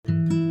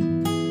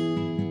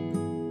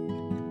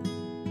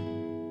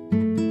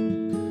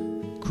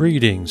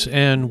Greetings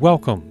and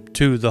welcome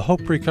to the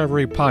Hope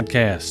Recovery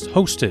Podcast,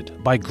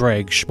 hosted by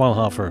Greg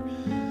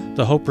Schmalhofer.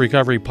 The Hope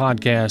Recovery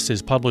Podcast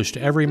is published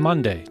every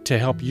Monday to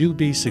help you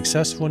be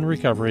successful in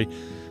recovery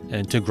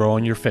and to grow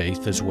in your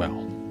faith as well.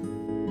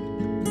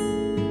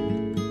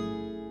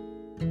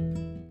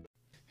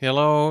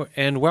 Hello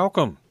and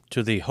welcome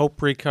to the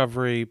Hope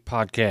Recovery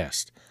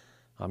Podcast.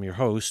 I'm your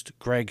host,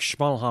 Greg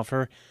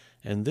Schmalhofer,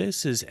 and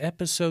this is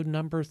episode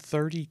number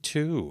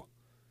 32.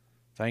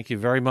 Thank you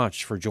very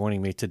much for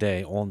joining me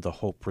today on the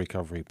Hope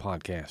Recovery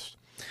Podcast.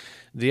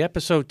 The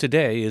episode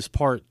today is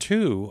part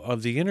 2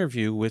 of the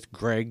interview with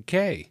Greg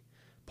Kay.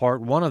 Part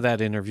 1 of that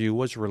interview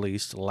was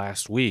released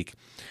last week.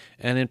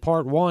 And in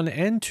part 1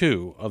 and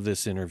 2 of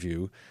this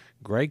interview,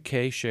 Greg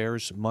Kay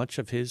shares much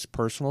of his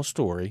personal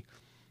story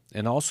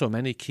and also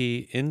many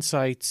key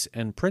insights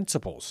and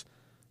principles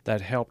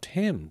that helped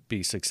him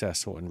be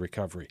successful in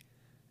recovery.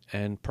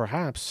 And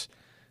perhaps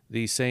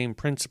these same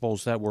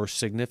principles that were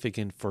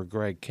significant for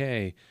Greg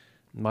Kay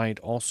might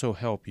also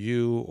help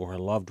you or a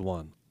loved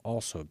one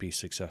also be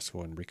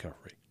successful in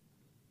recovery.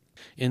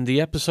 In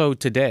the episode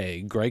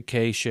today, Greg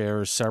Kay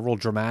shares several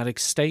dramatic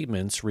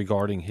statements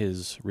regarding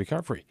his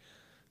recovery,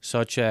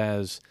 such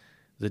as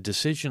the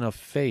decision of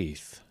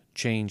faith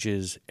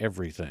changes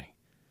everything,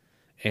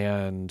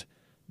 and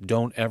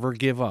don't ever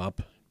give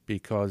up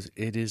because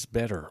it is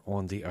better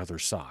on the other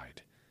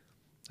side.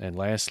 And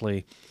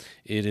lastly,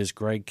 it is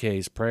Greg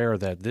Kay's prayer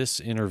that this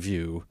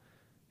interview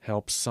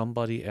helps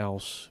somebody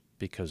else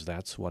because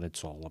that's what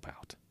it's all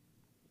about.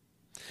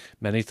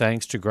 Many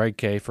thanks to Greg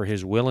Kay for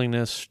his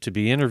willingness to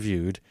be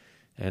interviewed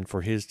and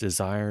for his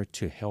desire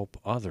to help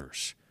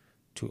others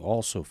to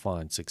also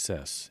find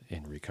success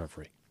in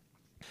recovery.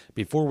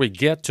 Before we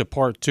get to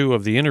part 2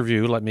 of the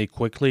interview, let me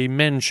quickly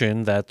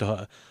mention that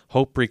the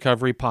Hope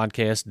Recovery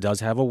Podcast does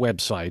have a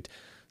website.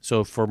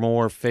 So for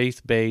more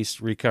faith-based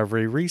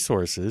recovery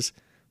resources,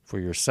 for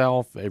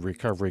yourself, a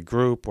recovery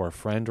group, or a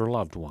friend or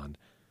loved one,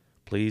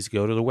 please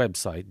go to the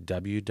website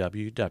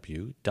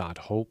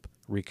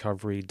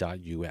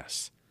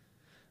www.hoperecovery.us.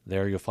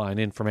 There you'll find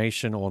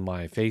information on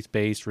my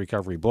faith-based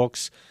recovery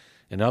books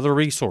and other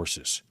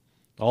resources.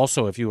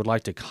 Also, if you would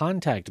like to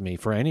contact me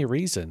for any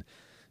reason,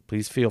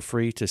 please feel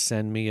free to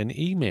send me an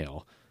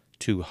email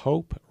to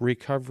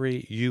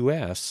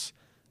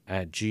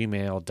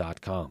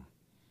hoperecoveryus@gmail.com.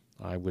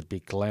 I would be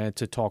glad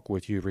to talk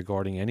with you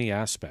regarding any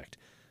aspect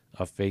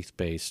of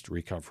faith-based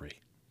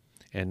recovery.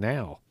 And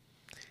now,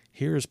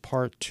 here's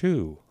part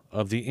 2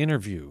 of the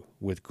interview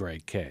with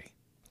Greg Kay.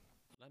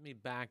 Let me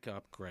back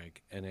up,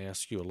 Greg, and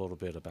ask you a little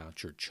bit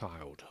about your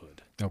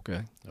childhood.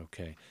 Okay.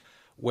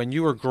 When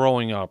you were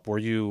growing up, were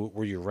you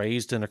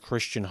raised in a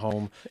Christian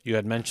home? You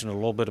had mentioned a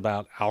little bit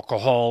about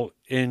alcohol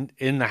in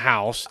the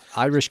house.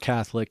 Irish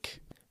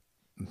Catholic.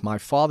 My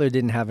father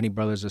didn't have any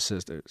brothers or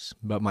sisters,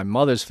 but my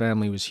mother's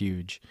family was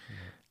huge.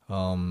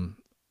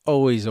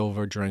 Always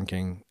over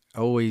drinking,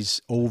 always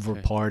over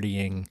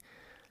partying.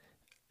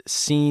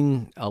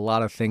 Seen a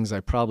lot of things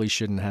I probably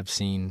shouldn't have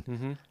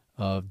seen.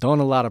 Done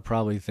a lot of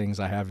probably things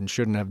I have and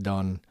shouldn't have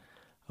done.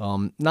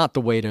 Not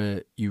the way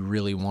that you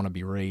really want to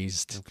be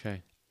raised.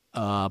 Okay.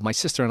 My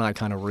sister and I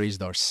kind of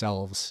raised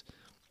ourselves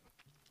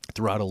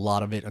throughout a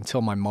lot of it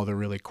until my mother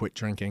really quit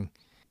drinking.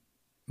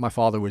 My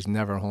father was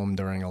never home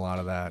during a lot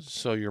of that.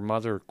 So your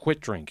mother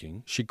quit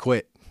drinking. She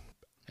quit.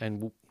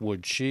 And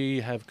would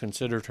she have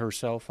considered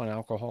herself an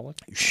alcoholic?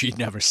 She'd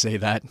never say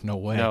that. No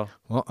way. No.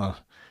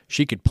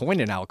 She could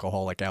point an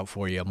alcoholic out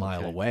for you a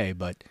mile away,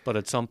 but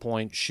at some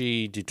point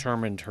she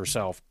determined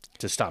herself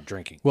to stop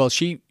drinking. Well,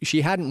 she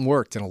hadn't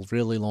worked in a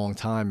really long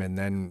time, and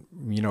then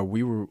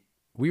we were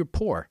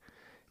poor.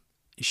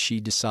 She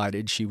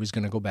decided she was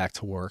going to go back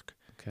to work.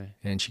 Okay.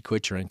 And she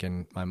quit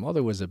drinking. My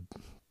mother was a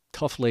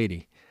tough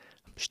lady.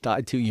 She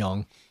died too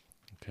young.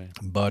 Okay.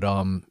 But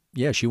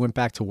she went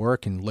back to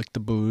work and licked the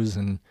booze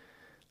and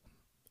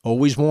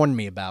always warned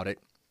me about it.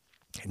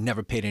 I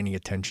never paid any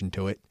attention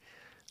to it.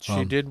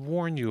 She did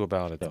warn you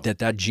about it, though.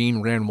 That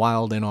gene ran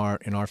wild in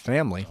our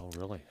family. Oh,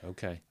 really?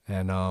 Okay.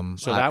 And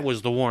so that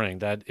was the warning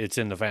that it's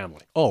in the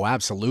family. Oh,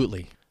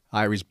 absolutely.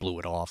 I always blew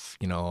it off.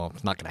 It's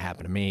not going to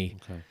happen to me.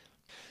 Okay.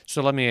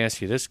 So let me ask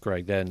you this,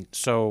 Greg, then.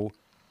 So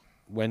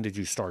when did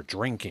you start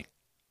drinking?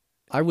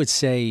 I would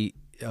say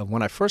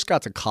when I first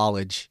got to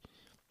college,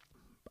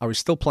 I was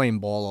still playing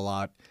ball a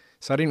lot,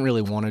 so I didn't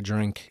really want to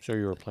drink. So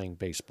you were playing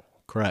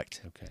baseball.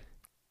 Correct. Okay.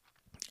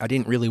 I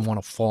didn't really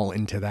want to fall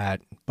into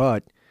that,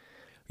 but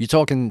you're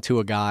talking to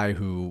a guy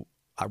who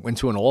I went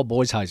to an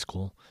all-boys high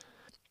school.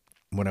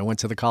 When I went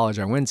to the college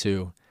I went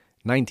to,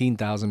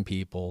 19,000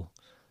 people.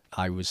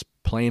 I was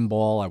playing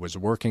ball. I was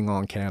working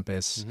on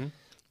campus.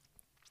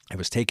 I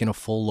was taking a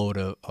full load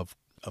of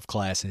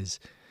classes.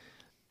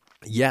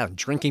 Yeah,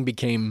 drinking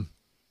became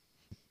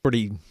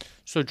pretty...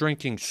 So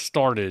drinking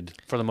started,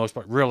 for the most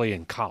part, really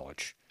in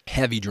college.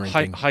 Heavy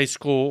drinking. High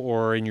school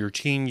or in your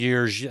teen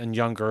years and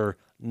younger,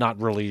 not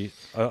really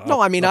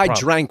No, I mean, I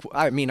drank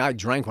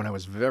when I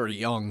was very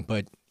young,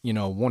 but,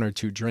 1 or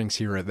 2 drinks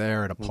here or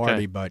there at a party,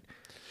 Okay. but...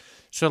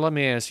 So let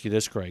me ask you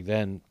this, Greg,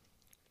 then.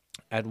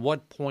 At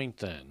what point,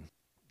 then,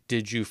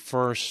 did you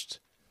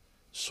first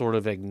sort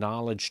of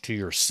acknowledge to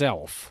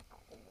yourself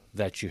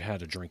that you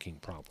had a drinking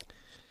problem?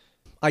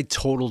 I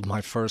totaled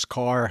my first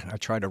car. I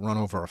tried to run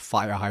over a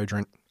fire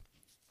hydrant.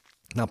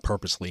 Not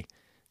purposely.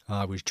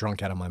 I was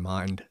drunk out of my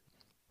mind.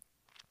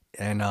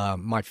 And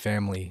my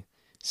family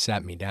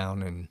sat me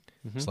down and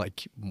was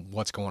like,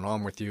 "What's going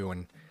on with you?"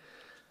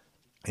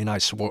 And I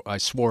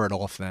swore it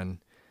off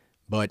then.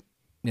 But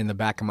in the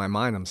back of my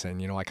mind, I'm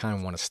saying, I kind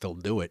of want to still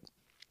do it.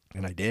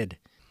 And I did.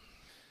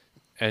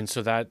 And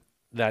so that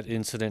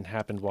incident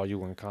happened while you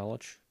were in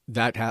college?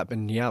 That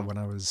happened, when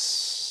I was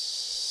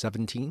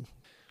 17.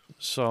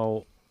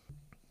 So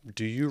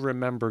do you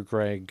remember,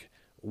 Greg,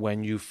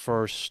 when you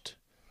first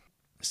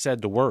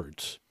said the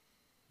words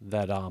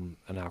that I'm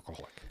an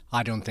alcoholic?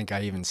 I don't think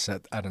I even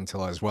said that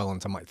until I was well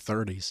into my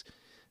 30s.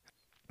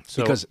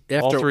 So because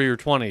all through your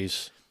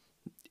 20s...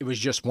 It was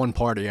just one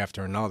party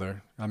after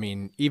another. I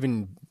mean,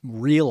 even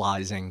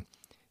realizing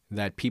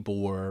that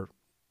people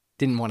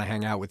didn't want to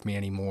hang out with me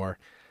anymore,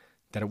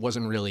 that it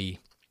wasn't really,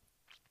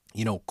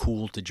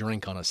 cool to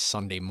drink on a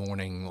Sunday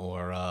morning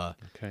or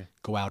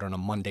go out on a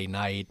Monday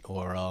night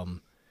or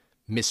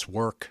miss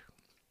work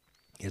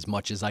as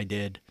much as I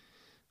did.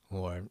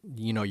 Or,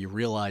 you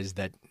realize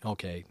that,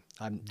 okay,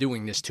 I'm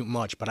doing this too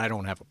much, but I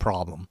don't have a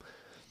problem.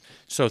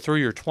 So through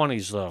your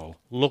 20s, though,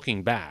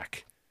 looking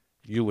back,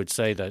 you would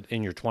say that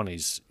in your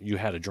 20s you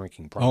had a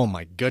drinking problem. Oh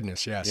my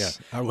goodness, yes.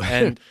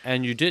 Yeah.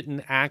 And you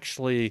didn't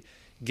actually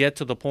get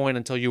to the point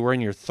until you were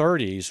in your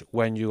 30s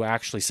when you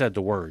actually said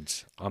the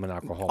words, "I'm an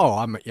alcoholic." Oh,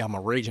 I'm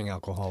a raging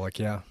alcoholic,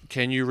 yeah.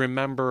 Can you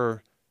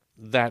remember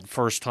that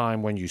first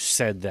time when you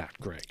said that,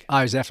 Greg?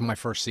 I was after my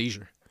first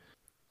seizure.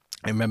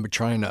 I remember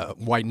trying to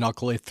white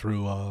knuckle it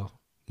through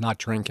not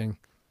drinking.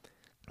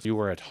 You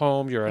were at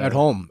home. You're at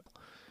home,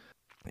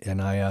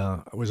 and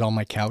I was on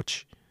my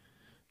couch.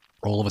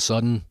 All of a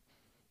sudden,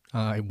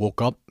 I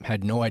woke up,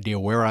 had no idea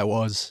where I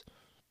was,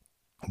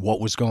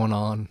 what was going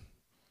on,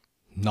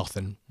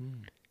 nothing.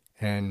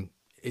 And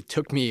it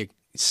took me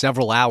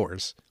several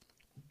hours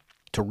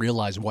to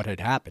realize what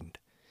had happened.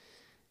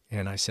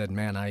 And I said,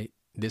 man,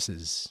 this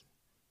is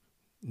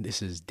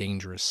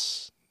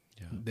dangerous.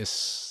 Yeah.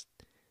 This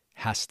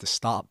has to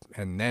stop.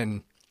 And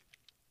then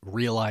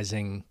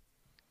realizing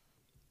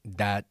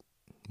that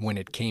when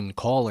it came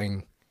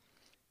calling,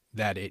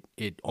 that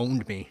it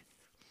owned me.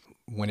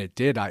 When it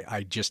did,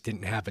 I just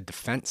didn't have a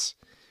defense.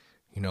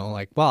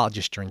 I'll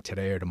just drink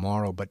today or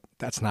tomorrow, but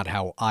that's not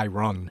how I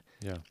run.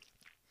 Yeah.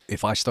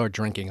 If I start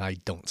drinking, I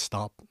don't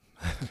stop.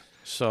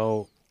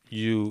 So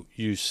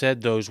you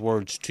said those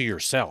words to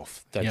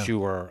yourself that you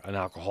were an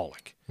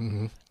alcoholic.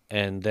 Mm-hmm.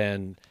 And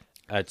then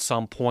at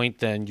some point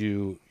then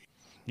you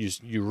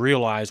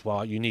realize,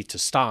 well, you need to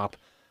stop.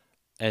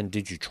 And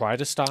did you try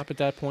to stop at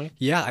that point?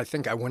 Yeah, I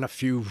think I went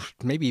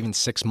maybe even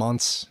 6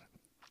 months.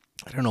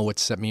 I don't know what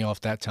set me off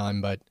that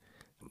time, but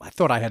I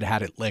thought I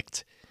had it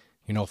licked.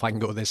 If I can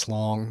go this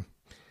long,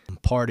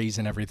 parties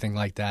and everything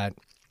like that.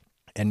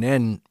 And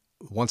then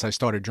once I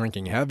started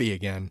drinking heavy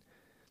again,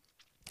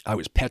 I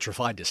was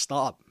petrified to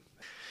stop.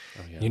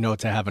 Oh, yeah.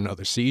 To have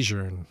another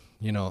seizure. And,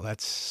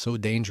 that's so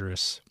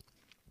dangerous.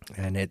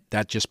 And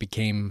that just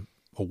became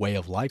a way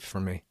of life for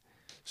me.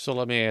 So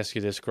let me ask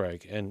you this,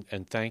 Greg,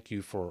 and thank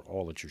you for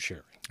all that you're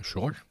sharing.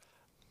 Sure.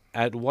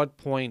 At what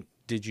point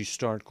did you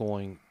start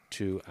going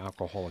to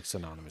Alcoholics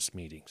Anonymous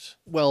meetings?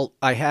 Well,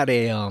 I had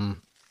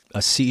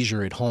a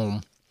seizure at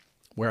home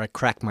where I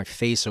cracked my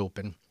face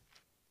open.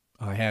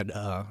 I had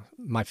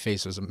my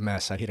face was a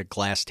mess. I hit a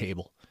glass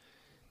table.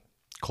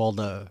 Called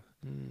a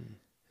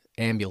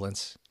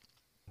ambulance.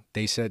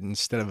 They said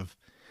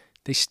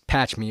they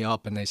patched me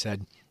up and they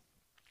said,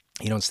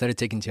 instead of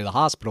taking to the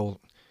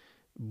hospital,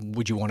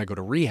 would you want to go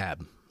to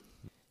rehab?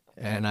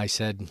 And I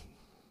said,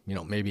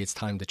 maybe it's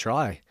time to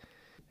try.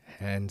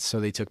 And so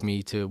they took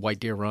me to White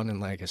Deer Run in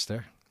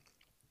Lancaster.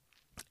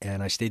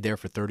 And I stayed there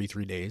for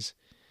 33 days.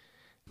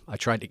 I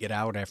tried to get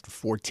out after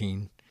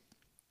 14,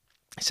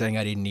 saying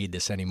I didn't need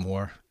this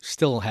anymore,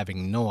 still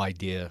having no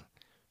idea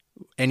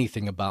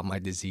anything about my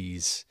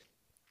disease,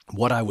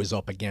 what I was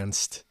up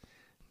against.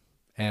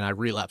 And I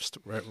relapsed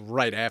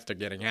right after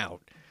getting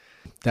out.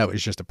 That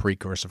was just a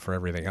precursor for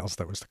everything else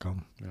that was to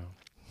come. Yeah.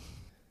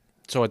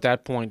 So at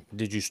that point,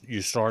 did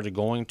you started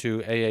going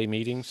to AA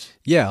meetings?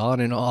 Yeah,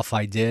 on and off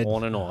I did.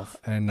 On and off.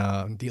 And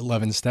the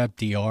 11-step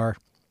DR,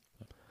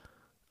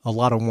 a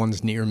lot of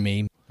ones near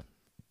me.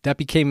 That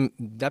became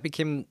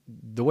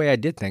the way I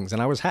did things,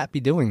 and I was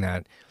happy doing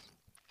that.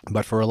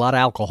 But for a lot of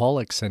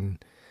alcoholics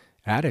and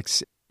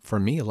addicts, for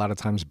me, a lot of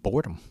times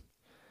boredom.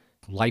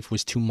 Life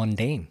was too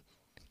mundane.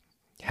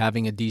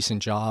 Having a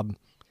decent job,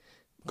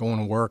 going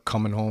to work,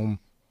 coming home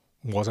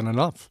wasn't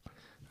enough.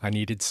 I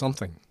needed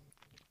something.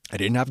 I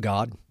didn't have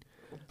God.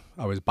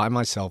 I was by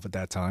myself at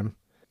that time.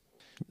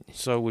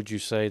 So would you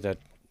say that,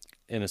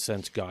 in a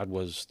sense, God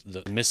was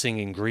the missing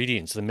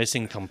ingredients, the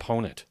missing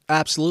component?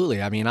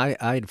 Absolutely. I mean,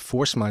 I'd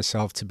forced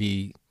myself to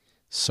be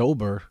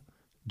sober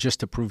just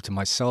to prove to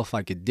myself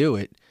I could do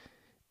it.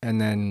 And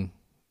then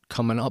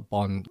coming up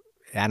on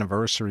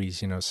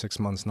anniversaries, 6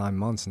 months, 9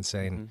 months, and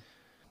saying,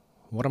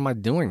 what am I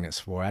doing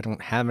this for? I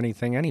don't have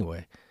anything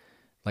anyway.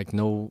 like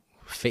no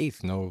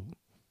faith, no,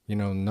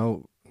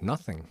 no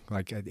nothing.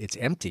 Like it's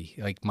empty.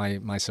 Like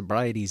my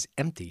sobriety's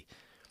empty,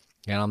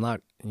 and I'm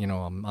not,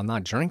 I'm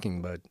not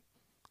drinking, but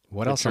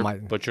what else am I?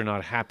 But you're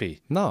not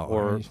happy, No,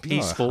 or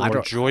peaceful, I or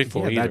don't-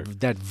 joyful yeah, either.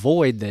 that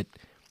void that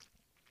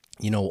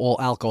all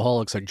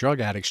alcoholics or drug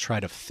addicts try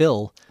to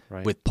fill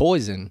Right. with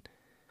poison,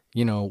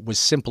 was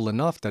simple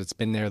enough that it's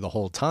been there the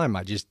whole time.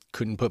 I just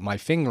couldn't put my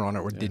finger on it,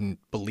 or didn't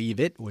believe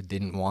it, or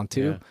didn't want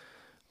to,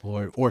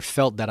 or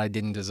felt that I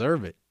didn't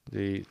deserve it.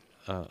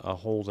 A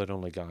hole that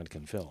only God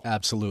can fill.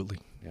 Absolutely.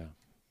 Yeah.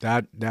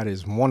 That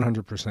is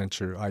 100%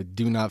 true. I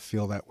do not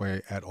feel that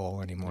way at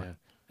all anymore. Yeah.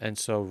 And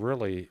so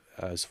really,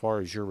 as far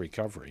as your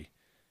recovery,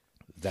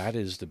 that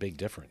is the big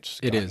difference.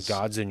 It is.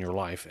 God's in your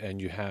life,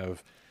 and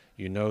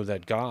you know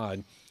that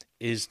God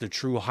is the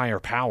true higher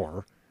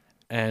power,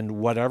 and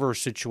whatever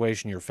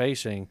situation you're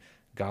facing,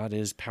 God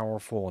is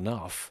powerful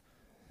enough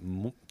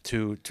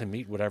to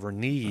meet whatever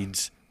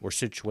needs or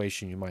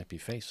situation you might be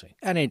facing.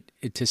 And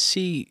it to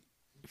see,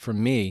 for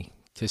me,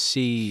 to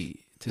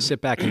sit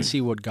back and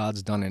see what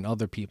God's done in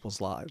other people's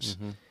lives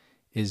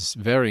is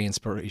very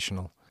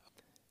inspirational.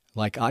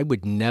 Like, I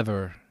would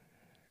never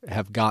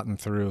have gotten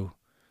through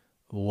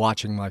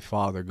watching my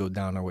father go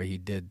down the way he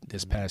did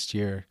this past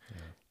year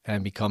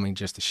and becoming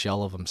just a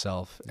shell of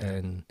himself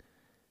and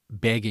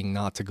begging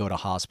not to go to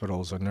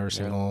hospitals or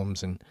nursing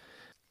homes and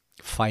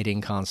fighting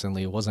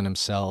constantly. It wasn't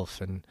himself,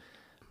 and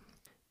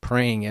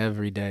praying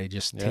every day,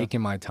 just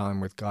taking my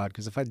time with God.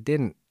 Because if I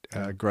didn't,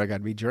 Greg,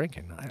 I'd be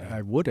drinking.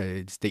 I would have.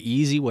 It's the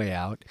easy way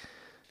out.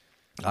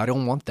 I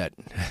don't want that.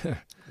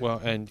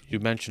 Well, and you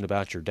mentioned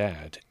about your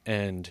dad,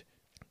 and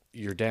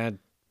your dad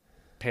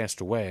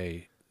passed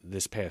away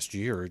this past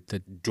year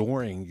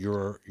during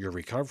your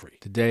recovery.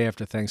 The day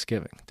after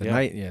Thanksgiving. The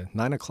night,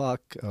 9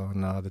 o'clock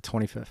on the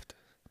 25th.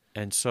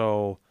 And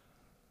so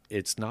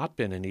it's not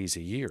been an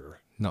easy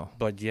year. No.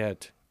 But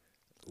yet,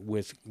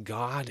 with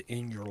God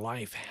in your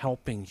life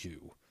helping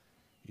you,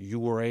 you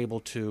were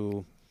able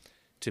to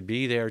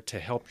be there to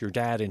help your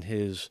dad in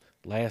his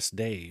last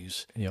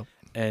days. Yep.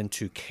 And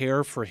to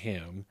care for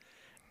him.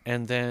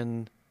 And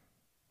then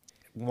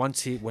when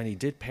he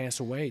did pass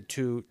away,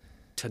 to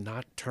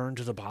not turn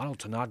to the bottle,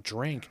 to not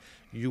drink,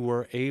 you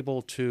were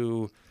able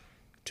to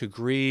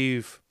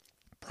grieve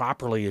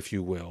properly, if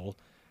you will,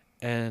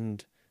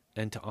 and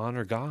to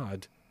honor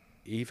God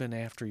even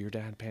after your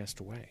dad passed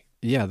away.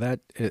 Yeah,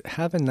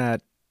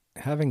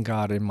 having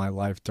God in my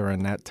life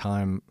during that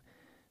time,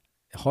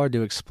 hard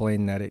to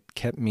explain that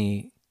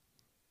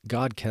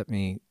God kept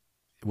me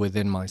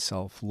within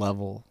myself,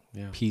 level,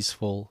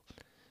 peaceful,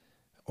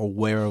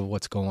 aware of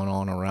what's going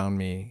on around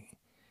me,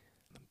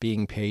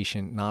 being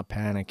patient, not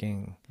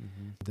panicking,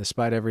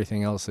 despite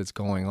everything else that's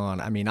going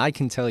on. I mean, I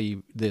can tell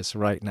you this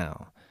right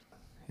now,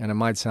 and it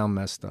might sound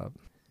messed up.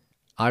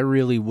 I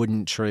really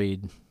wouldn't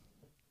trade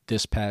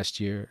this past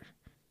year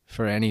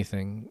for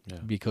anything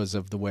because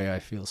of the way I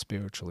feel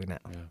spiritually now.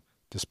 Yeah.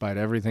 Despite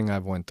everything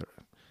I've went through,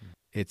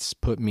 it's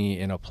put me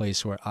in a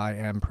place where I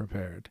am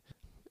prepared,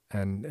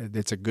 and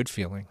it's a good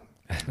feeling.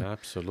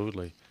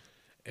 Absolutely.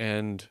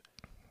 And,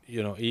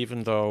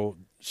 even though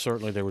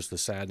certainly there was the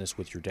sadness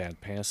with your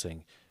dad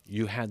passing,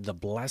 you had the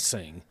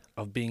blessing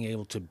of being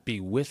able to be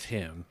with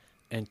him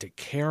and to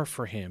care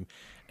for him,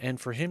 and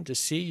for him to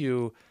see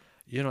you,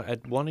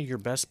 at one of your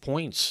best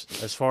points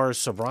as far as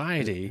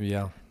sobriety.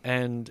 Yeah.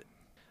 And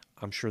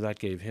I'm sure that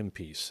gave him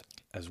peace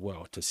as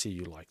well, to see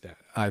you like that.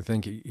 I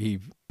think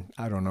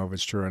I don't know if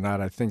it's true or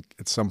not. I think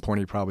at some point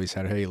he probably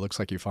said, "Hey, it looks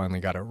like you finally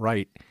got it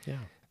right." Yeah.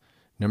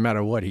 No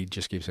matter what, he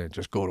just keeps saying,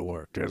 "Just go to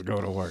work, just go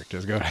to work,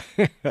 just go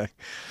to..."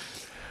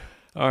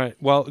 All right.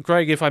 Well,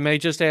 Greg, if I may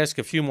just ask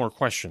a few more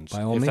questions,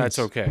 By all if means. that's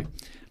okay.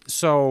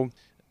 So,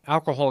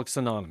 Alcoholics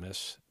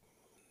Anonymous,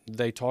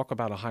 they talk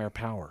about a higher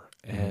power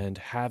and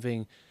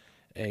having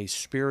a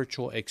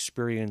spiritual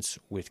experience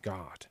with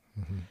God.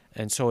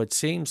 And so it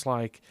seems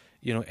like,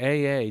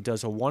 AA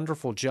does a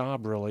wonderful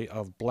job, really,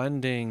 of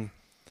blending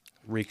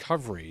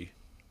recovery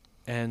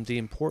and the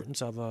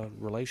importance of a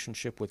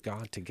relationship with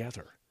God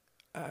together.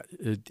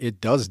 It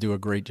does do a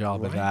great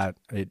job of Right.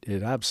 that.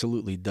 It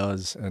absolutely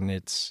does, and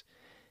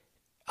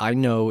I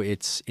know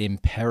it's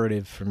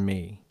imperative for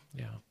me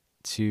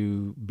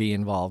to be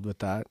involved with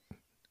that,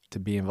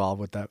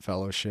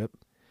 fellowship,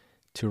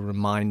 to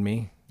remind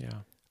me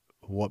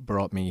what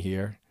brought me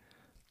here,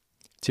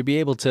 to be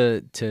able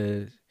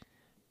to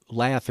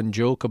laugh and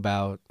joke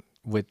about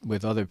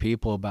with other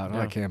people about,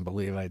 I can't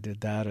believe I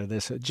did that or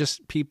this.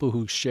 Just people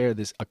who share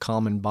a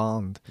common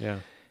bond. Yeah.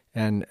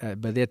 And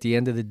but at the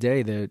end of the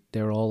day,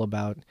 they're all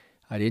about,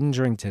 I didn't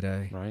drink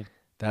today. Right.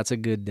 That's a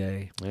good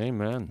day.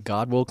 Amen.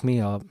 God woke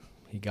me up.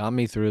 He got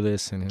me through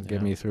this, and he'll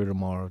get Yeah. me through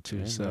tomorrow too.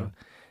 Amen. So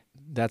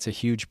that's a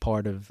huge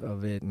part of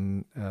it.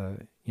 And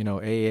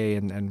AA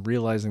and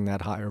realizing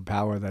that higher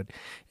power that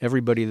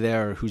everybody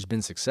there who's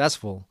been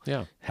successful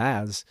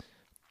has.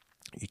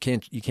 You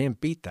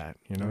can't beat that.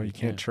 You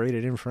can't trade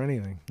it in for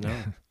anything.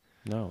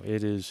 No,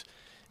 it is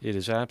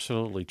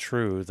absolutely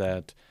true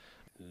that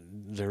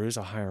there is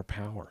a higher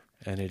power,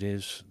 and it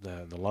is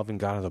the loving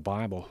God of the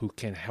Bible who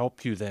can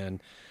help you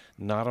then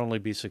not only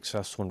be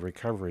successful in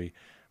recovery,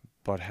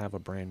 but have a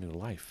brand new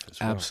life as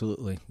well.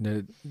 Absolutely.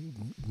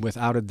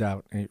 Without a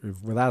doubt.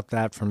 Without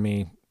that, for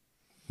me,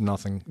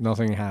 nothing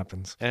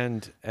happens.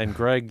 And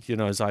Greg,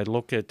 as I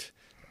look at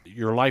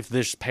your life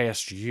this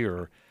past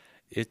year,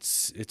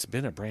 it's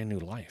been a brand new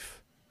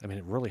life. I mean,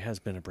 it really has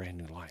been a brand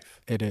new life.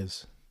 It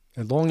is.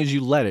 As long as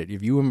you let it,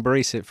 if you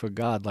embrace it for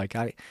God, like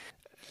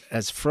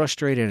as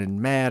frustrated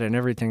and mad and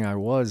everything I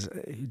was,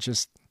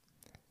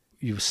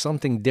 you was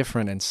something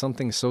different and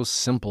something so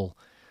simple.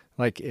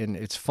 And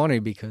it's funny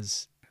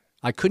because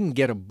I couldn't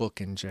get a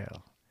book in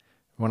jail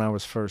when I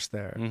was first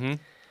there. Mm-hmm.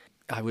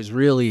 I was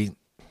really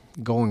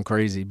going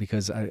crazy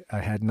because I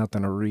had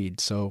nothing to read.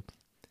 So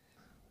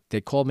they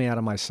called me out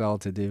of my cell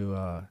to do,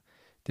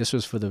 this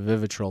was for the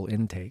Vivitrol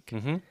intake.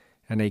 Mm-hmm.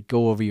 And they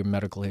go over your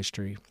medical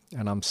history.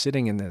 And I'm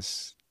sitting in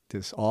this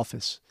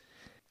office.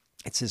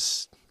 It's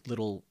this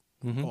little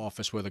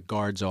office where the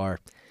guards are.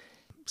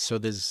 So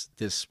there's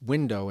this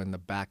window in the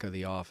back of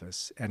the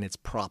office, and it's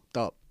propped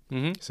up.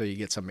 Mm-hmm. So you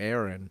get some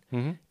air in.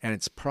 Mm-hmm. And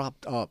it's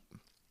propped up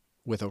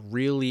with a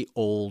really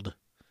old,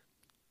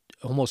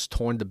 almost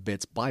torn to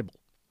bits Bible.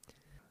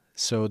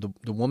 So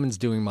the woman's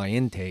doing my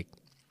intake,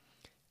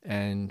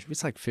 and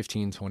it's like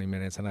 15, 20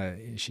 minutes.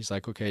 And she's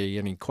like, okay,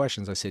 any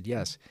questions? I said,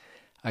 yes.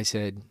 I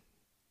said,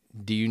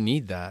 do you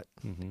need that?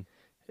 Mm-hmm.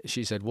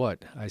 She said,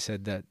 what? I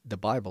said, that the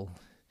Bible.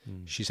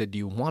 Mm. She said, do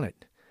you want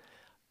it?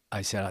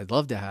 I said, I'd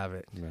love to have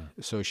it. Yeah.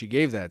 So she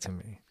gave that to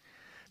me.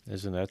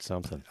 Isn't that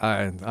something?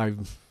 I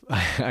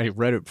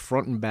read it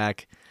front and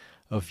back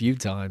a few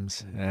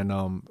times. And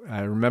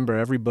I remember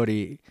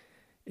everybody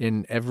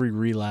in every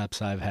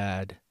relapse I've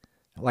had,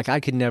 like I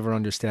could never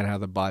understand how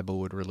the Bible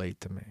would relate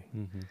to me.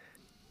 Mm-hmm.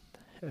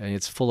 And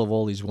it's full of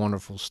all these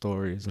wonderful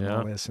stories and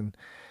all this. And,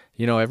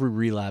 every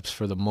relapse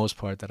for the most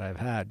part that I've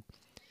had,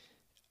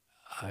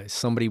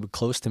 somebody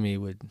close to me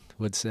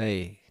would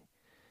say,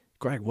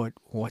 Greg,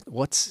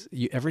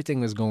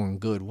 everything is going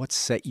good. What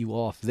set you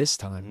off this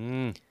time?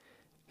 Mm.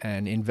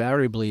 And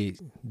invariably,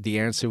 the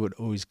answer would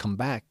always come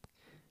back,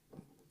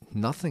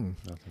 nothing.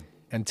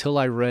 Until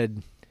I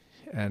read,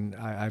 and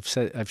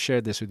I've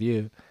shared this with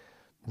you,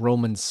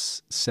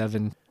 Romans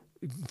 7.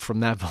 From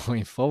that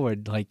point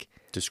forward, like,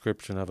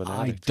 Description of an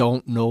I addict.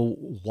 don't know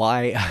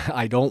why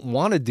I don't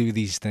want to do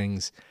these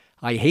things.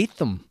 I hate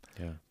them.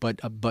 Yeah. But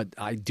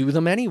I do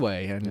them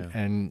anyway,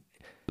 and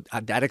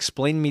that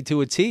explained me to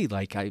a T.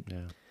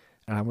 And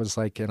I was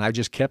like, and I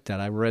just kept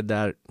that. I read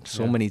that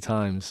so many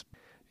times.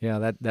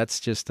 Yeah, that's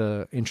just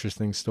a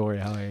interesting story.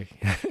 How I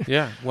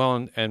Yeah,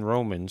 well, and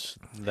Romans,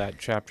 that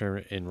chapter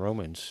in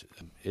Romans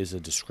is a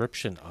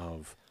description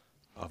of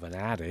an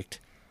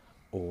addict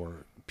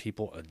or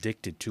people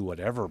addicted to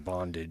whatever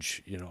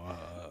bondage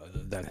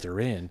that they're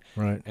in.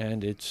 Right.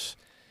 And it's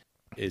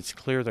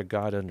clear that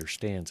God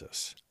understands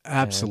us.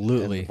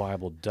 Absolutely. And the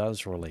Bible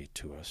does relate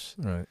to us.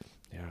 Right.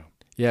 Yeah.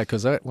 Yeah,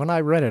 because when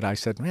I read it, I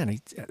said, man,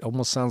 it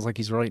almost sounds like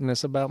he's writing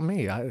this about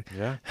me. Yeah.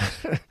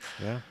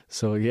 Yeah.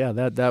 So yeah,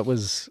 that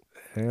was,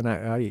 and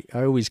I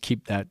always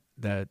keep that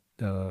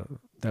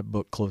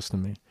book close to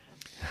me.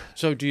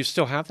 So do you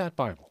still have that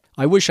Bible?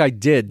 I wish I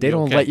did. They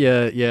don't let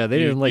you. Yeah, they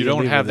didn't let you. You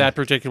don't leave have with that it.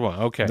 particular one.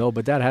 Okay. No,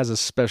 but that has a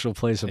special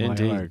place in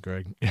Indeed. my heart,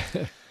 Greg.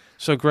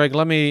 So, Greg,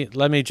 let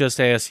me just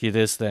ask you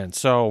this then.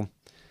 So,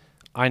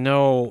 I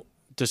know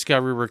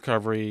Discovery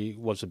Recovery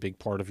was a big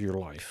part of your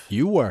life.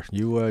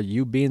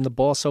 You being the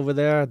boss over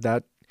there.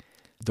 That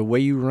the way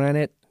you ran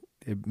it,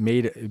 it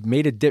made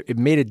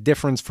a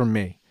difference for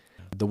me.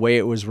 The way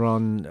it was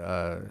run,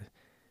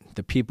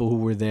 the people who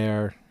were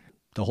there,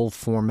 the whole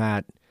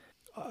format.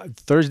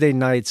 Thursday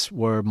nights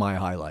were my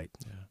highlight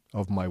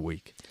of my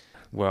week.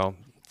 Well,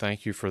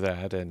 thank you for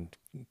that,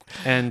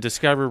 and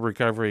Discovery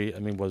Recovery, I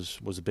mean, was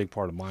a big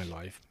part of my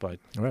life, but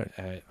Right.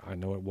 I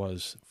know it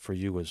was for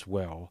you as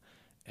well.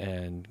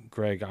 And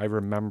Greg, I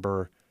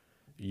remember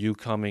you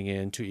coming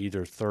in to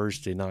either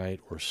Thursday night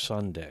or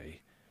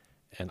Sunday,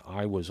 and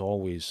I was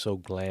always so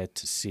glad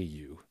to see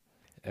you,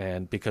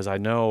 and because I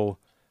know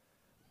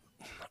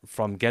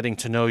from getting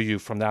to know you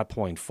from that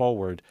point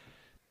forward,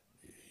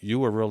 you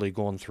were really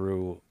going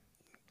through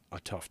a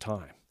tough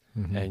time,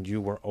 and you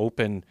were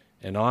open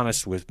and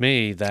honest with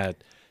me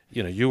that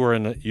you were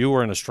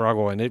in a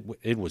struggle, and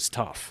it was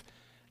tough.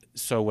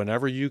 So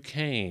whenever you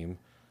came,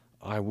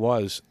 I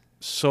was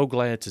so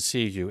glad to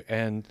see you,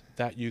 and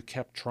that you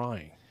kept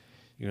trying,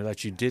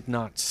 that you did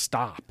not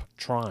stop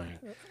trying.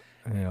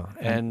 Yeah.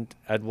 And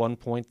at one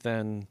point,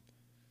 then,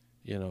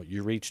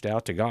 you reached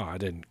out to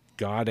God, and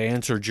God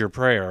answered your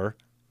prayer.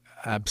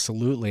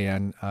 Absolutely,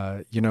 and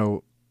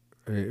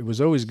it was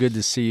always good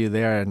to see you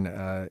there,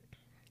 and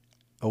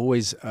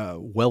always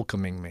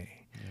welcoming me.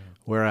 Yeah.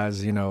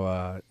 Whereas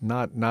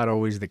not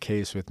always the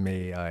case with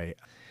me.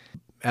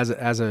 As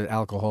an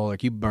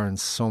alcoholic, you burn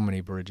so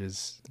many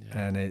bridges,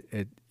 and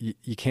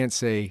you can't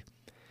say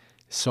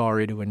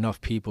sorry to enough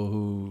people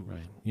who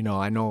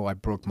I know I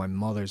broke my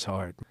mother's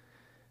heart.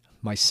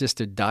 My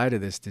sister died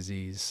of this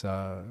disease,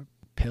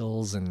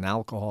 pills and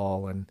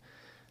alcohol, and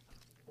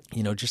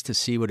just to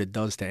see what it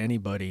does to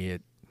anybody,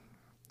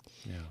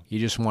 you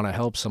just want to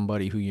help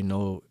somebody who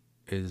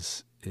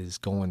is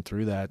going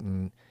through that,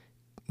 and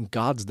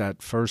God's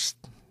that first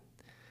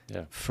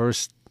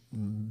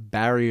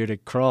barrier to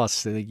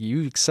cross.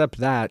 You accept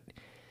that,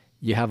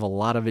 you have a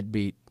lot of it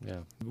beat. Yeah.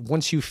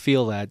 Once you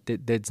feel that,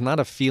 there's not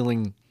a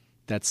feeling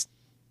that's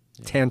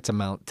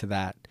tantamount to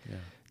that. Yeah.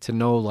 To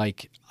know,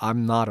 like,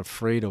 I'm not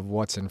afraid of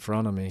what's in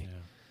front of me. Yeah.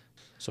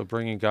 So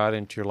bringing God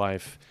into your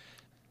life,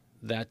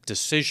 that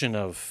decision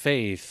of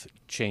faith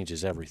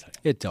changes everything.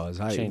 It does.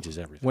 Changes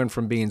everything. Went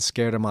from being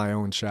scared of my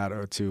own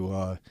shadow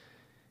to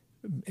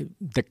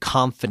the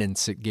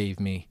confidence it gave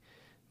me.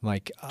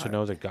 Like, to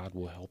know that God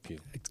will help you.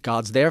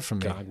 God's there for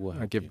me. God will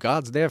help like, if you.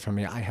 God's there for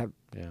me, I have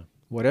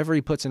whatever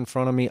he puts in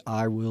front of me,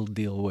 I will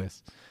deal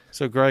with.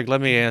 So, Greg,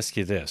 let me ask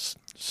you this.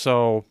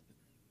 So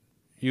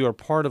you are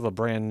part of a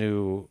brand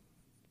new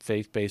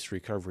faith-based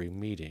recovery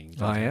meeting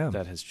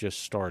that has just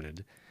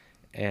started,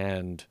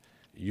 and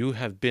you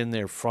have been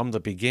there from the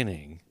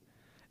beginning,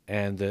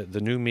 and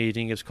the new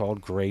meeting is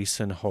called Grace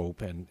and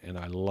Hope, and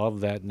I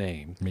love that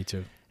name. Me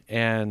too.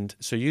 And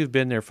so you've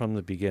been there from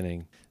the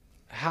beginning.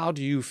 How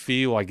do you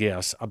feel, I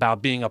guess,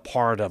 about being a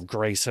part of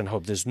Grace and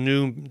Hope, this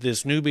new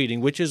meeting,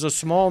 which is a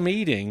small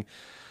meeting,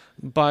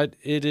 but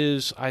it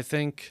is, I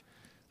think,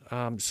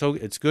 so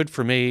it's good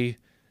for me,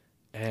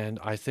 and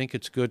I think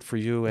it's good for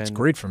you. It's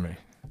great for me.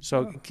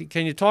 So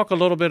can you talk a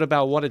little bit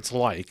about what it's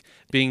like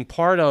being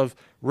part of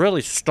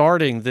really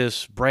starting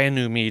this brand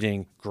new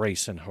meeting,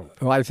 Grace and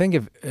Hope? Well, I think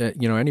if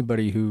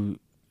anybody who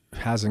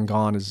hasn't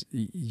gone,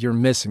 you're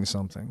missing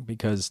something,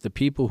 because the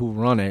people who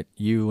run it,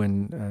 you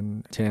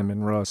and Tim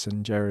and Russ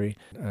and Jerry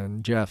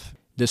and Jeff,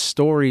 the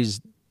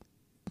stories,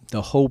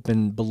 the hope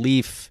and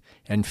belief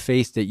and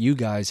faith that you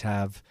guys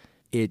have,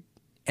 it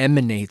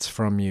emanates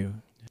from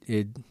you.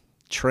 It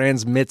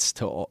transmits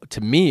to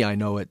me, I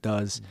know it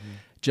does. Mm-hmm.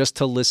 Just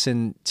to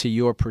listen to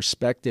your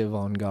perspective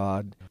on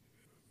God,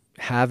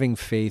 having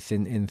faith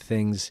in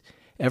things.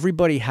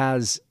 Everybody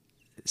has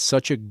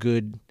such a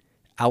good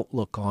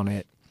outlook on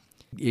it.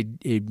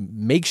 It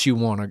makes you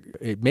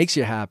it makes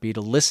you happy to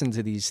listen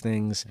to these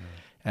things,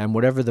 and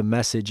whatever the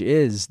message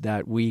is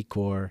that week,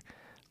 or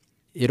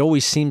it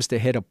always seems to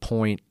hit a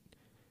point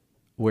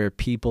where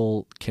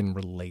people can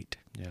relate.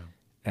 Yeah.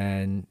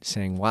 And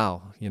saying,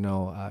 wow,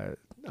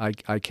 I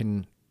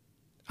can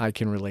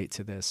relate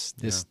to this.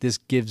 This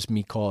gives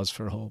me cause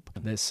for hope.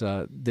 This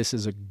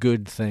is a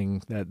good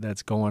thing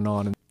that's going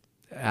on. And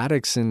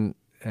addicts and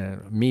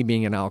me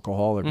being an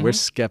alcoholic, we're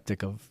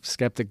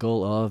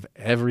skeptical of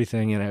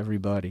everything and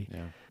everybody.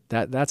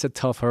 Yeah. That's a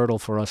tough hurdle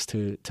for us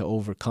to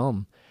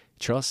overcome.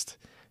 Trust.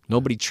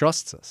 Nobody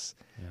trusts us.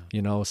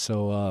 Yeah.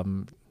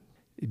 So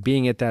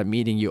being at that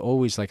meeting, you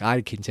always, like,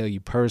 I can tell you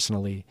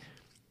personally,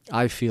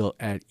 I feel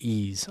at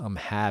ease. I'm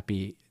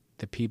happy.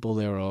 The people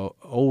there are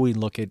only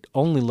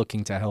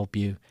looking to help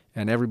you,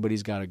 and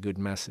everybody's got a good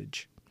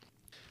message.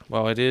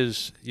 Well, it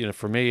is,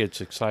 for me,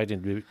 it's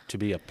exciting to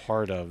be a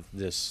part of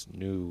this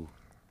new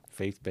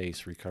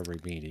faith-based recovery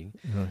meeting.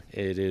 Mm-hmm.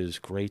 It is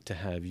great to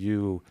have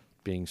you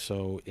being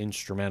so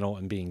instrumental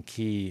and being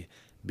key,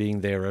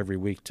 being there every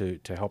week to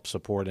help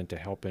support and to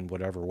help in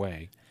whatever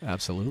way.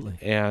 Absolutely.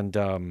 And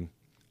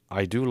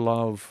I do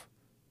love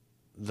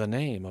the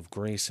name of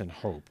Grace and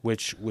Hope,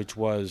 which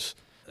was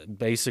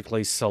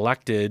basically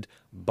selected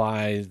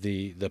by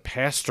the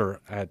pastor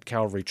at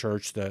Calvary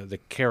Church, the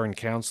care and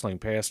counseling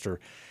pastor.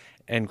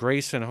 And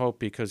Grace and Hope,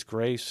 because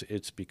grace,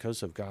 it's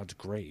because of God's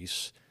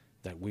grace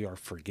that we are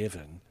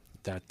forgiven,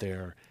 that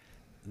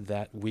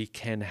we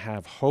can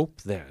have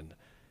hope then,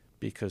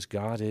 because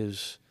God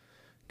is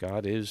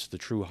the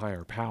true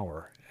higher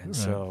power. And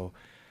so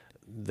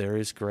there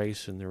is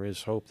grace and there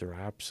is hope. There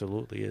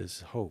absolutely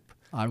is hope.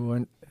 I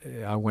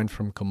went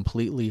from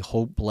completely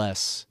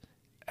hopeless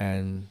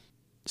and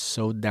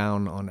so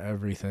down on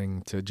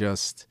everything to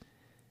just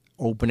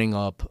opening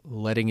up,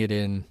 letting it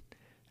in,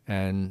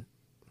 and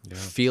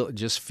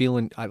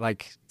feeling. I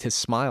like to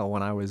smile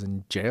when I was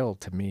in jail.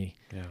 To me,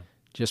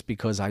 just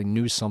because I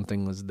knew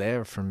something was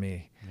there for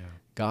me. Yeah.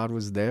 God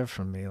was there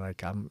for me.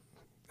 Like,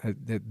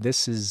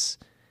 this is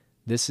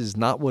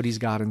not what He's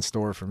got in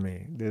store for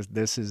me.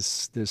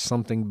 There's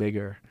something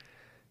bigger,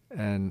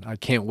 and I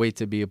can't wait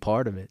to be a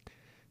part of it.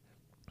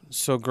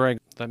 So, Greg,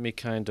 let me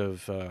kind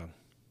of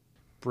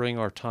bring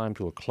our time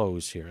to a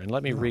close here. And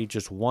let me read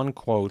just one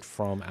quote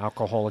from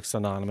Alcoholics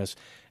Anonymous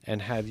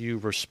and have you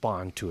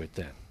respond to it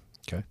then.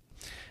 Okay.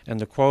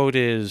 And the quote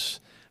is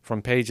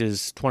from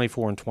pages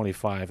 24 and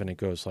 25, and it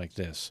goes like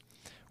this.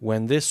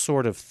 When this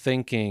sort of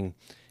thinking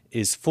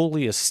is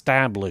fully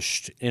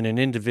established in an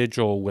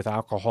individual with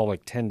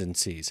alcoholic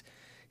tendencies,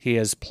 he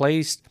has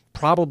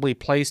probably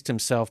placed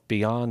himself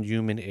beyond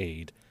human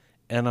aid,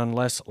 and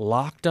unless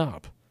locked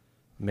up,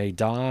 may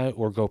die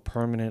or go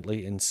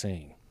permanently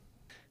insane.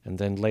 And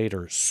then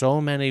later,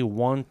 so many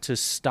want to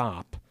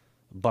stop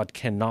but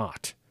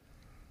cannot.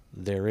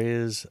 There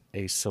is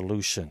a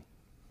solution.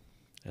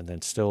 And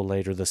then still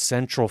later, the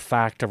central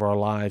fact of our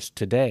lives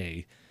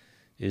today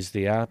is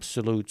the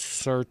absolute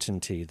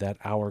certainty that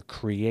our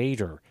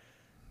Creator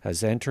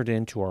has entered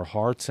into our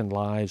hearts and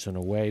lives in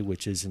a way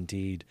which is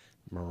indeed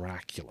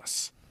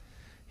miraculous.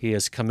 He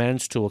has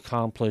commenced to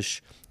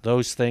accomplish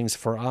those things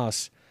for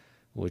us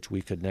which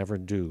we could never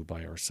do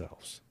by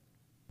ourselves.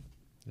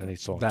 Any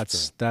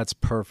thoughts? That's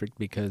perfect,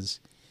 because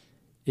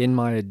in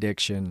my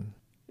addiction,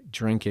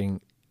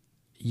 drinking,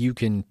 you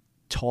can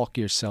talk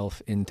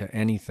yourself into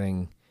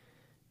anything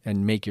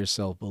and make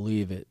yourself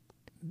believe it.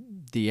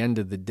 The end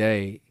of the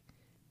day,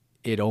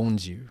 it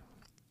owns you,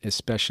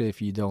 especially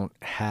if you don't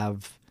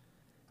have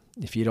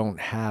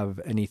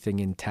anything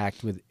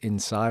intact with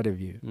inside of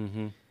you.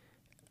 Mm-hmm.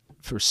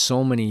 For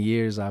so many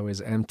years, I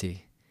was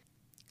empty,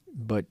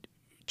 but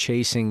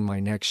chasing my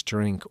next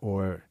drink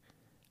or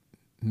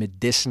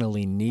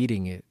medicinally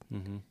needing it,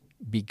 Mm-hmm.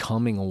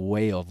 becoming a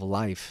way of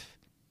life,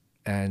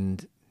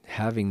 and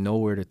having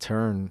nowhere to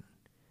turn,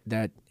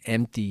 that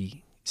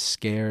empty,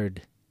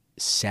 scared,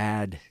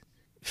 sad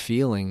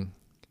feeling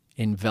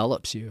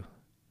envelops you.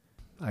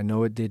 I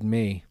know it did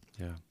me.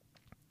 Yeah.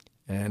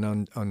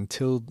 And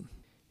until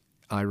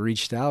I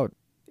reached out,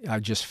 I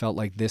just felt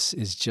like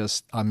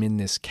I'm in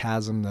this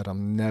chasm that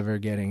I'm never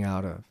getting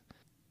out of.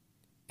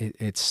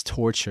 It's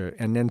torture.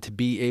 And then to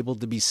be able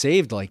to be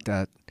saved like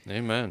that,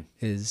 Amen.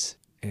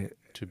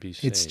 To be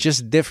saved. It's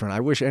just different. I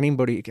wish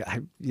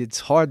it's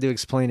hard to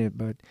explain it,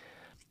 but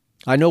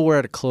I know we're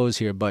at a close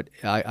here, but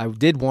I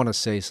did want to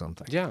say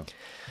something. Yeah.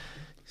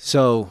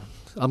 So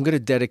I'm going to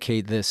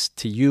dedicate this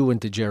to you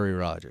and to Jerry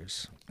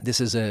Rogers. This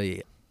is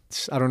I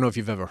don't know if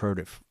you've ever heard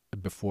it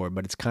before,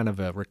 but it's kind of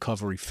a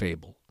recovery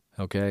fable,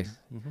 okay?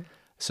 Mm-hmm.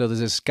 So there's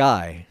this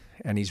guy,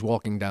 and he's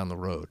walking down the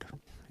road,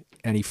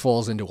 and he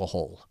falls into a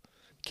hole.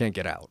 Can't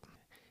get out.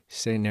 He's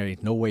sitting there,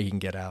 no way he can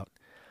get out.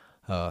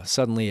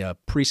 Suddenly a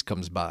priest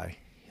comes by.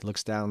 He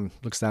looks down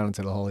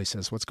into the hole. He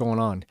says, "What's going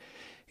on?"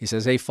 He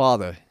says, "Hey,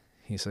 Father."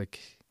 He's like,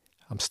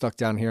 "I'm stuck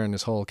down here in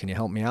this hole. Can you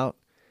help me out?"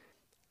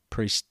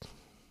 Priest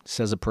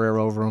says a prayer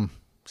over him,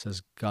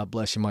 says, "God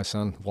bless you, my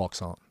son,"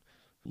 walks on.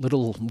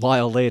 Little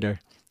while later,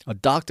 a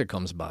doctor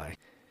comes by.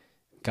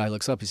 Guy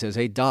looks up. He says,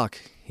 "Hey, doc."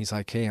 He's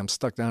like, "Hey, I'm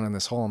stuck down in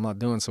this hole. I'm not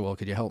doing so well.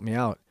 Could you help me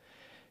out?"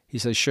 He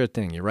says, "Sure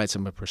thing." He writes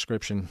him a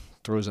prescription,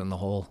 throws it in the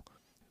hole,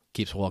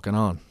 keeps walking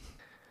on.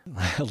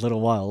 A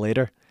little while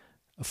later,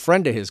 a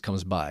friend of his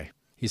comes by.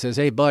 He says,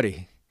 "Hey,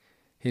 buddy."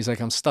 He's like,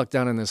 "I'm stuck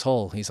down in this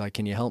hole." He's like,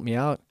 "Can you help me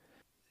out?"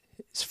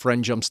 His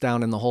friend jumps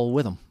down in the hole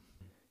with him.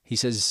 He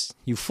says,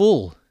 "You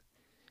fool."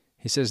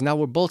 He says, "Now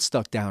we're both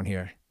stuck down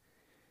here."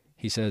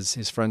 He says,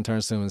 his friend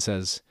turns to him and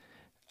says,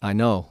 "I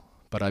know,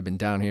 but I've been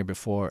down here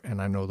before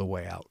and I know the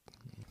way out."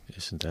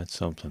 Isn't that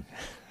something?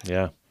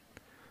 Yeah.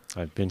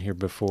 I've been here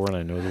before and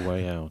I know the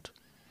way out.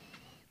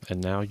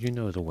 And now you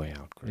know the way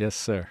out, Greg. Yes,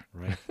 sir.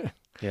 Right?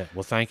 Yeah.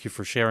 Well, thank you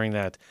for sharing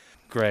that,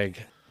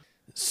 Greg.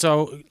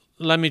 So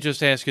let me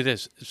just ask you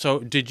this. So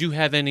did you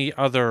have any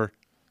other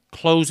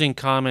closing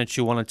comments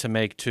you wanted to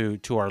make to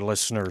our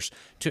listeners,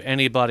 to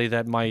anybody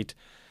that might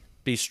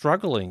be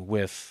struggling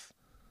with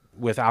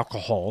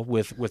alcohol,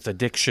 with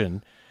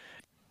addiction?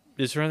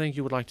 Is there anything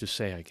you would like to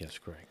say, I guess,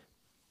 Greg?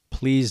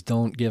 Please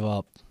don't give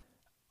up.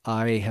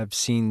 I have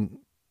seen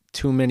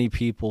too many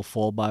people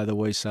fall by the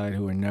wayside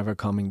who are never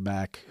coming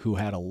back, who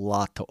had a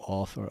lot to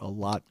offer, a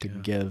lot to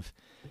give.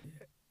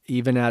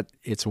 Even at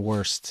its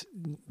worst,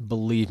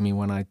 believe me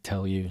when I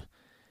tell you,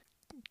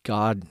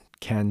 God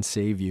can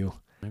save you.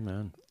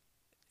 Amen.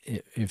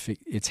 If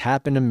it's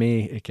happened to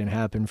me, it can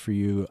happen for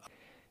you.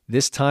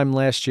 This time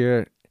last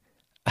year,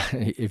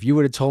 if you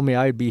would have told me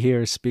I'd be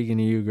here speaking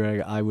to you,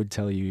 Greg, I would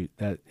tell you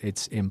that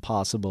it's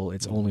impossible.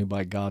 It's only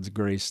by God's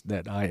grace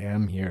that I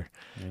am here.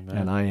 Amen.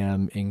 And I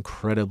am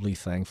incredibly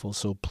thankful.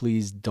 So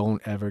please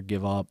don't ever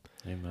give up.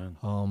 Amen.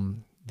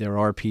 There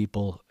are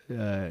people.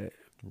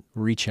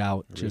 Reach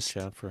out. Reach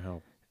out for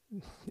help.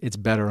 It's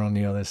better on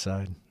the other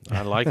side.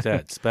 I like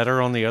that. It's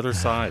better on the other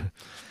side.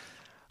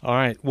 All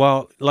right.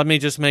 Well, let me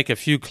just make a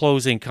few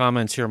closing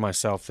comments here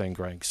myself then,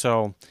 Greg.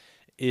 So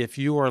if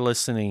you are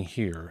listening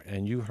here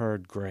and you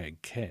heard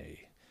Greg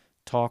K.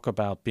 talk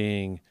about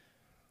being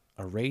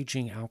a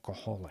raging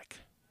alcoholic,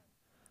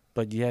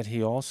 but yet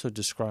he also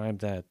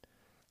described that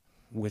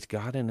with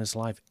God in his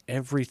life,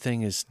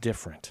 everything is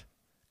different.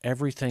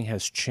 Everything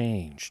has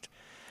changed.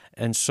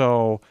 And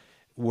so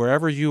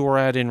wherever you are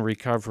at in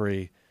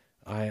recovery,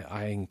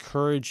 I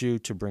encourage you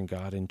to bring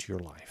God into your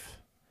life.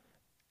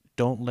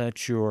 Don't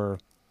let your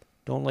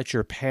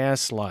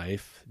past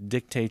life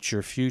dictate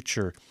your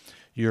future.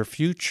 Your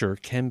future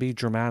can be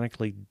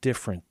dramatically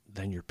different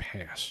than your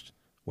past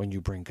when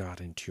you bring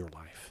God into your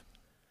life.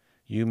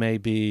 You may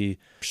be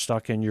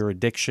stuck in your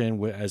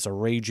addiction as a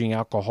raging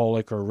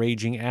alcoholic or a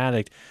raging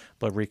addict,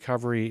 but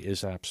recovery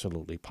is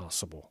absolutely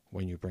possible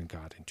when you bring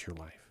God into your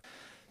life.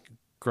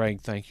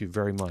 Greg, thank you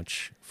very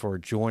much for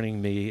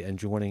joining me and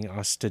joining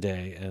us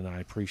today, and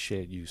I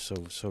appreciate you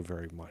so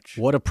very much.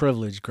 What a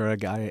privilege,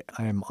 Greg. I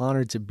am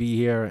honored to be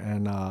here,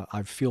 and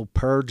I feel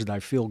purged. I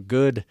feel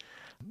good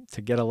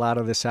to get a lot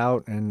of this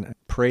out, and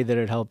pray that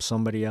it helps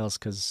somebody else,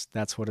 because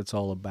that's what it's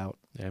all about.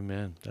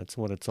 Amen. That's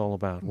what it's all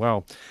about.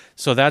 Well,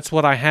 so that's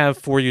what I have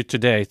for you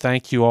today.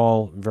 Thank you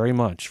all very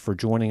much for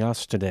joining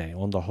us today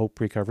on the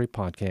Hope Recovery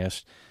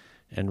Podcast.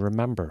 And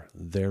remember,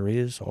 there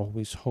is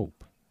always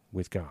hope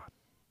with God.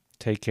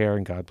 Take care,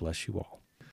 and God bless you all.